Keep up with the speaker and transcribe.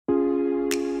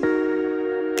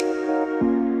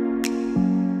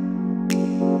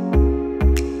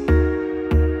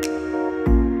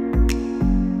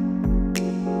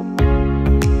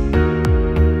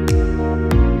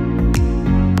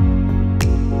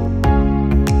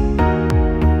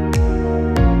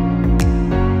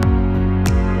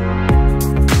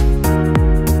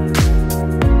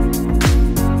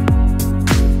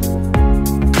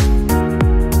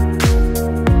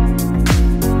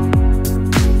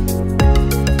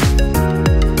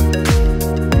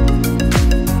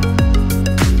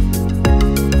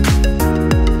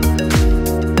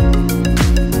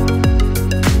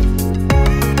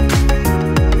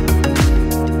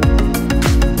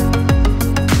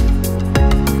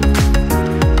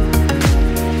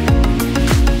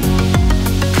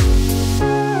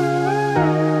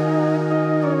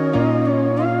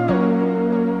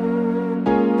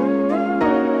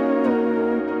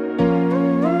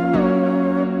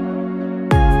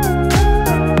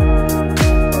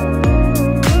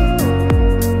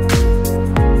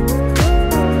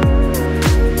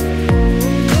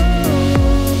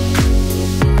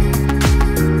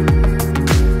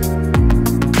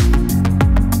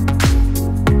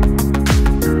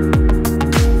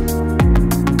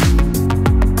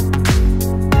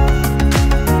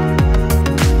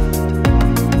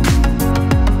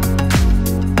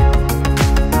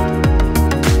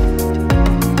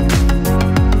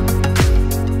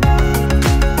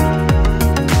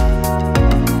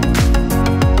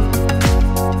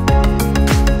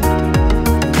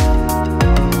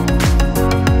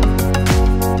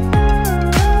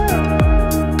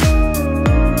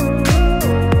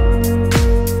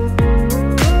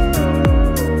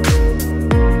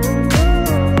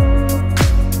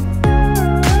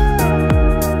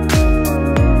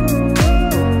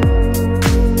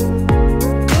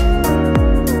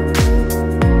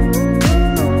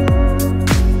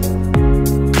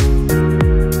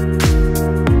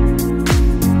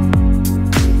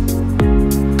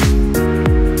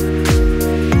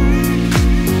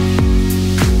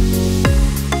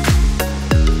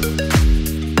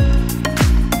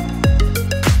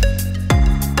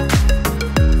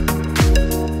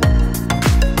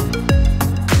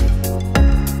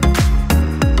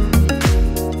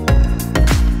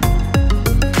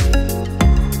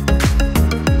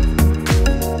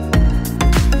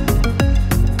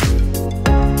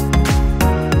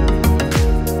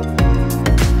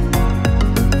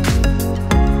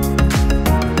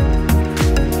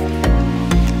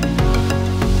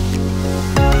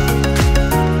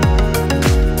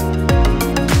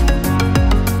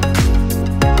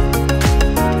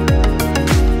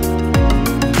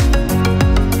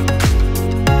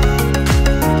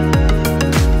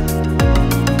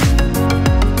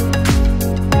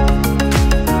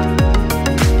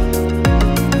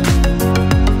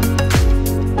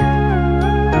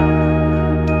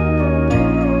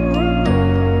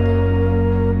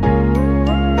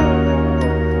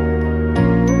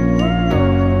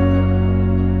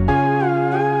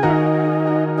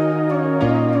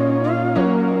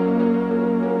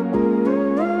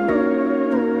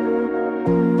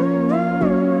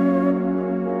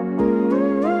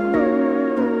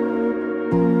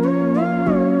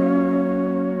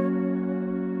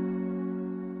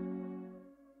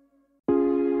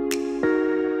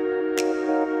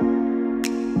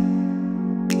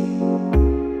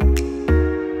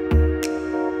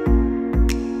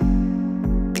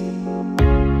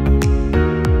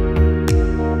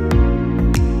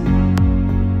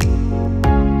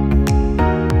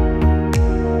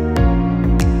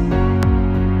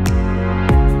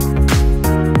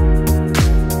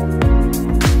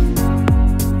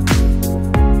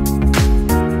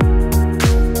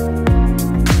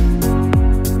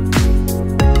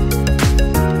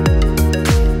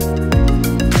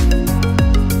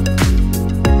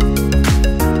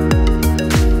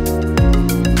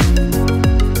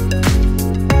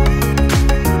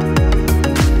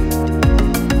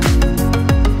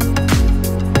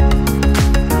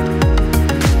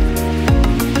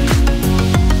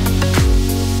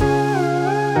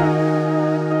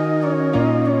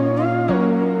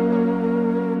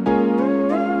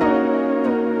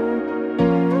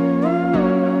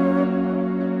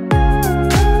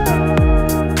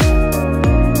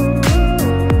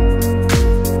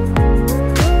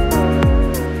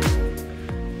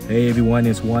everyone.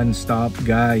 It's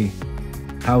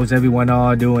OneStopGuy. How's everyone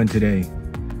all doing today?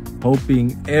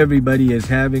 Hoping everybody is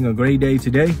having a great day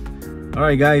today. All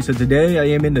right, guys, so today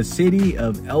I am in the city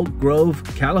of Elk Grove,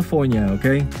 California,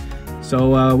 okay?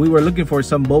 So we were looking for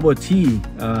some boba tea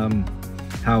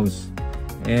house,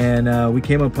 and we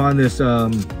came upon this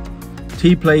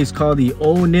tea place called the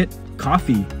Onit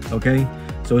Coffee, okay?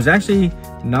 So it's actually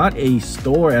not a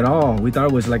store at all. We thought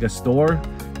it was like a store,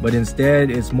 but instead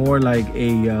it's more like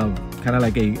a kind of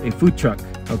like a food truck,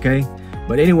 okay?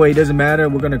 But anyway, it doesn't matter.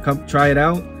 We're gonna come try it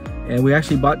out, and we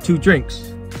actually bought 2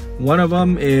 drinks. One of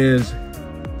them is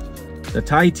the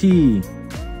Thai tea,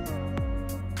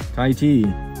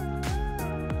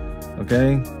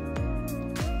 okay?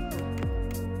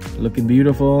 Looking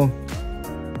beautiful.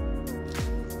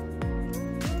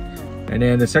 And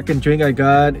then the second drink I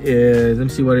got is, let me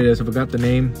see what it is, I forgot the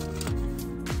name,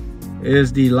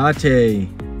 is the latte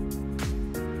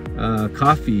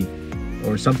coffee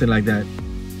or something like that.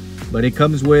 But it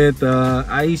comes with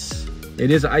ice. It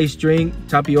is an ice drink,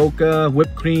 tapioca,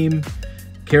 whipped cream,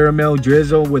 caramel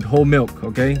drizzle with whole milk,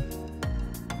 okay?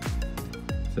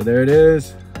 So there it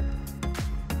is.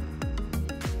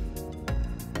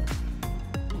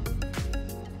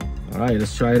 All right,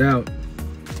 let's try it out.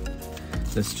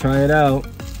 Let's try it out.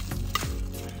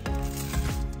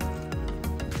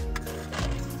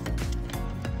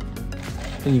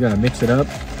 I think you gotta mix it up.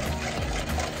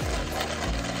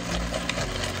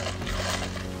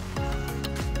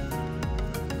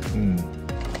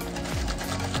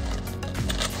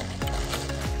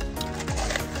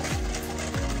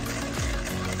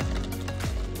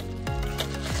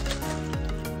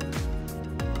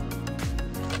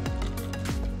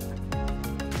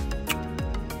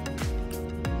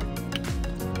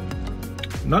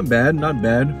 Not bad, not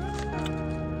bad.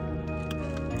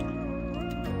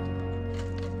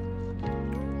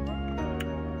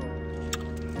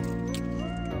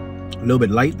 A little bit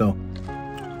light though.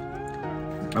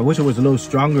 I wish it was a little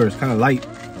stronger. It's kind of light,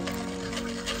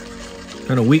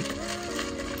 kind of weak.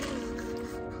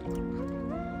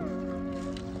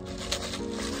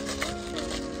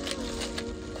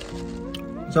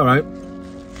 It's all right.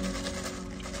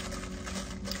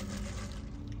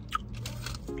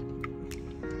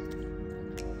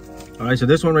 All right, so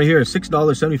this one right here is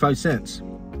 $6.75.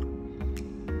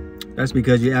 That's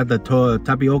because you add the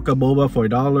tapioca boba for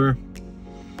 $1,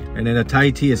 and then the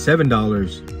Thai tea is $7.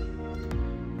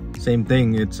 Same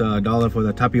thing, it's $1 for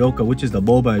the tapioca, which is the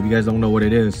boba. If you guys don't know what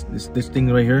it is, this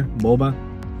thing right here, boba,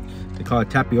 they call it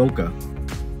tapioca.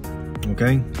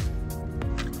 Okay.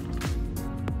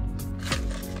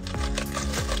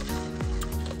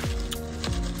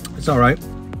 It's all right.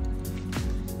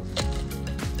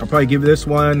 I'll probably give this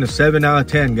one a 7 out of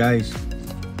 10, guys.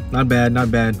 Not bad, not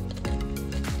bad.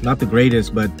 Not the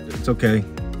greatest, but it's okay.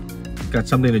 Got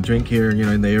something to drink here, you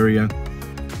know, in the area.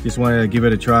 Just wanted to give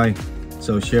it a try,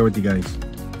 so share with you guys.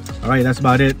 All right, that's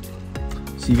about it.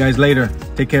 See you guys later.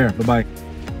 Take care. Bye-bye.